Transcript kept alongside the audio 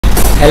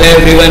Hello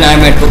everyone, I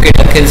am Advocate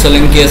AKHIL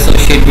SOANKI,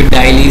 Associate with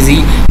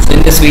Dialezee. So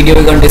in this video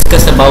we're going to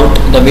discuss about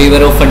the waiver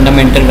of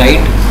fundamental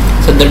right.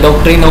 So the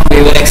doctrine of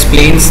waiver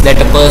explains that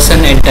a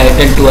person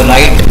entitled to a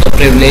right or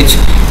privilege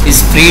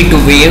is free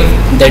to waive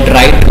that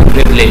right or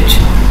privilege.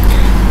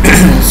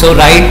 So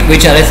right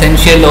which are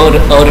essential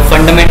or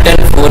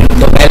fundamental for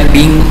the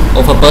well-being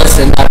of a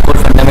person are called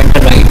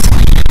fundamental rights.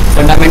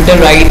 Fundamental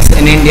rights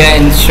in India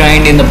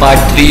enshrined in the Part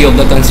 3 of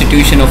the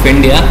Constitution of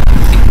India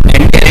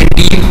and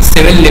guarantee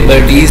civil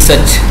liberties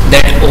such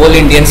that all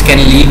Indians can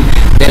live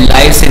their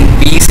lives in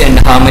peace and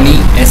harmony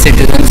as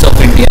citizens of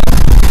India.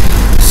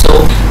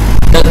 So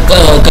the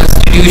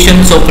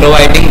Constitution so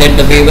providing that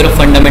the waiver of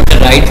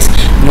fundamental rights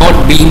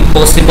not being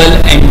possible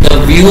and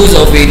the views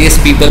of various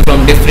people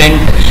from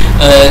different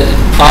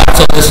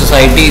parts of the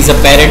society is a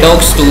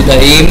paradox to the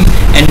aim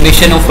and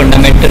mission of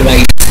fundamental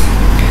rights.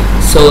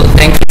 So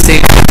thank you. See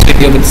you in this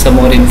video with some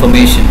more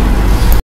information.